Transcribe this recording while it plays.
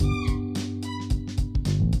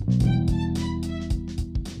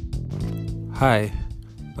Hi,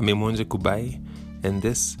 I'm Imonje Kubai, and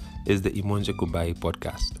this is the Imonje Kubai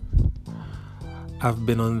podcast. I've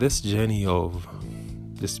been on this journey of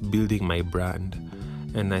just building my brand,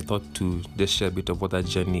 and I thought to just share a bit of what that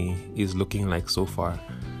journey is looking like so far.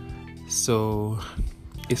 So,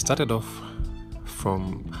 it started off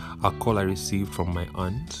from a call I received from my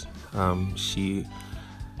aunt. She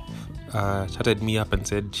chatted me up and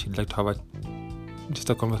said she'd like to have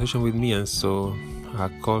just a conversation with me, and so I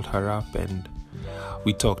called her up and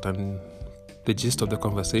we talked, and the gist of the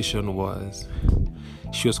conversation was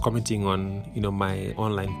she was commenting on my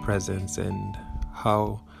online presence and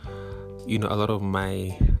how a lot of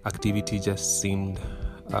my activity just seemed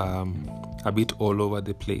a bit all over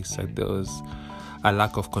the place. Like there was a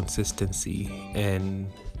lack of consistency, and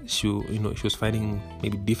she was finding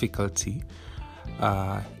maybe difficulty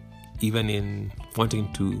even in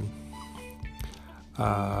wanting to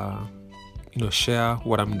share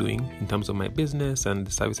what I'm doing in terms of my business and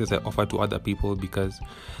the services I offer to other people, because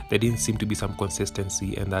there didn't seem to be some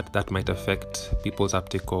consistency, and that might affect people's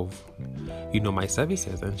uptake of my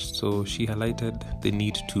services. And so she highlighted the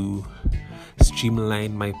need to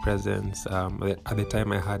streamline my presence. At the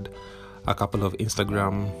time I had a couple of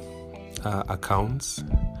Instagram accounts,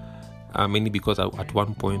 mainly because at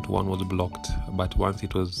one point one was blocked, but once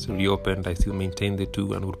it was reopened I still maintained the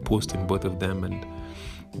two and would post in both of them, and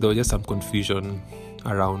there was just some confusion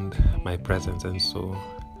around my presence. And so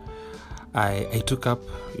I took up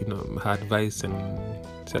her advice and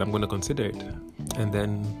said I'm going to consider it. And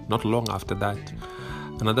then not long after that,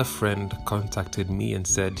 another friend contacted me and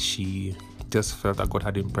said she just felt that God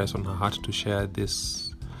had impressed on her heart to share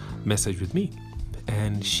this message with me.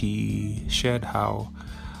 And she shared how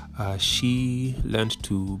she learned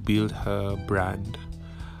to build her brand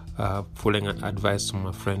following advice from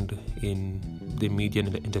a friend in the media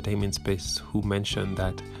and entertainment space, who mentioned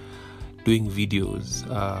that doing videos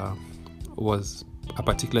was a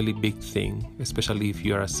particularly big thing, especially if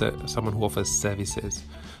you are someone who offers services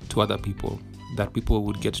to other people, that people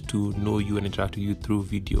would get to know you and interact with you through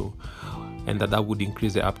video, and that would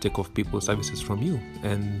increase the uptake of people's services from you.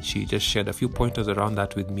 And she just shared a few pointers around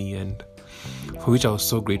that with me, and for which I was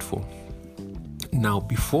so grateful. Now,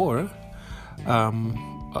 before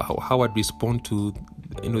how I'd respond to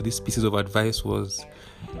these pieces of advice was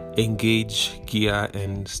engage, gear,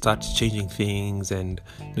 and start changing things and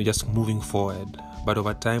just moving forward. But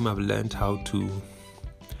over time I've learned how to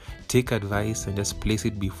take advice and just place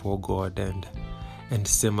it before God and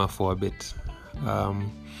simmer for a bit. I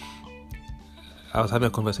was having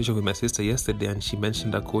a conversation with my sister yesterday, and she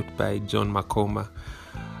mentioned a quote by John Makoma,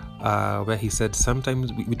 where he said,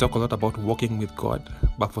 sometimes we talk a lot about walking with God,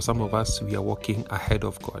 but for some of us we are walking ahead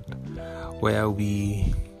of God, where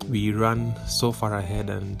we run so far ahead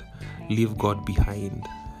and leave God behind.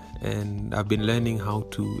 And I've been learning how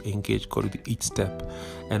to engage God with each step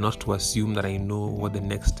and not to assume that I know what the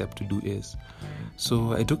next step to do is.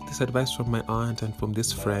 So I took this advice from my aunt and from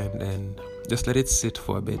this friend and just let it sit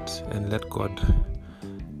for a bit and let God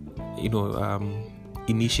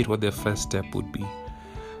initiate what the first step would be.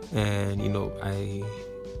 And I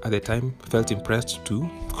at the time felt impressed to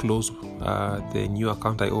close the new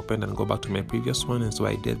account I opened and go back to my previous one, and so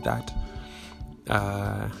I did that.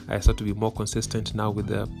 I started to be more consistent now with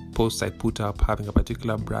the posts I put up, having a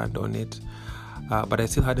particular brand on it, but I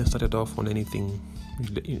still hadn't started off on anything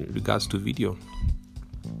in regards to video.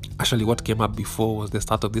 Actually, what came up before was the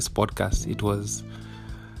start of this podcast. It was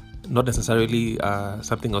not necessarily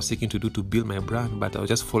something I was seeking to do to build my brand, but I was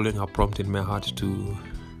just following a prompt in my heart to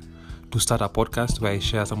start a podcast where I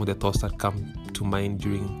share some of the thoughts that come to mind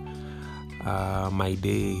during my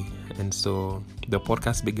day. And so the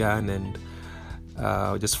podcast began, and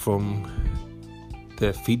just from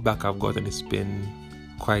the feedback I've gotten, it's been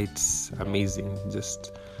quite amazing.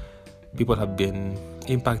 Just people have been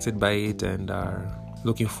impacted by it and are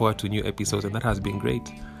looking forward to new episodes, and that has been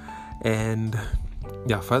great. And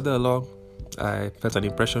further along, I felt an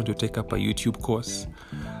impression to take up a YouTube course.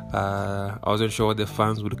 I wasn't sure where the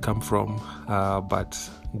funds would come from, but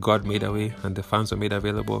God made a way and the funds were made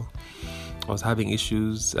available. I was having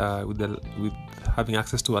issues with having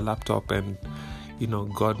access to a laptop, and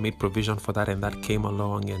God made provision for that, and that came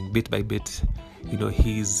along, and bit by bit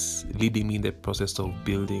He's leading me in the process of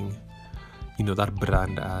building that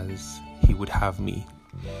brand as He would have me.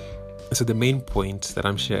 So the main point that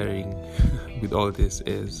I'm sharing with all this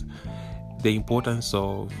is the importance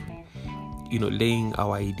of laying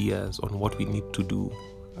our ideas on what we need to do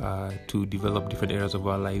to develop different areas of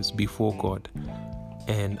our lives before God,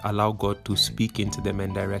 and allow God to speak into them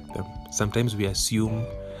and direct them. Sometimes we assume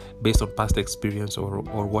based on past experience or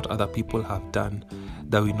what other people have done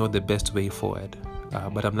that we know the best way forward.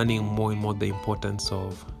 But I'm learning more and more the importance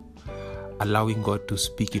of allowing God to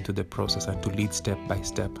speak into the process and to lead step by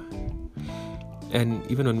step. And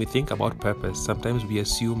even when we think about purpose, sometimes we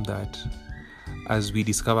assume that as we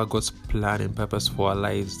discover God's plan and purpose for our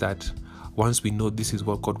lives, that once we know this is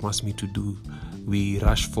what God wants me to do, we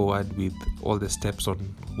rush forward with all the steps on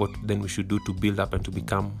what then we should do to build up and to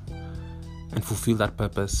become and fulfill that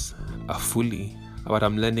purpose fully. But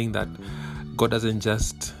I'm learning that God doesn't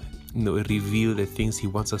just reveal the things He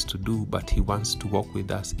wants us to do, but He wants to walk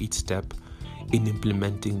with us each step in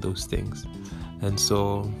implementing those things. And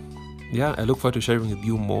so, I look forward to sharing with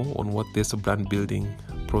you more on what this brand building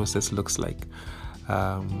process looks like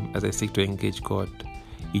as I seek to engage God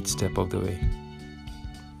each step of the way.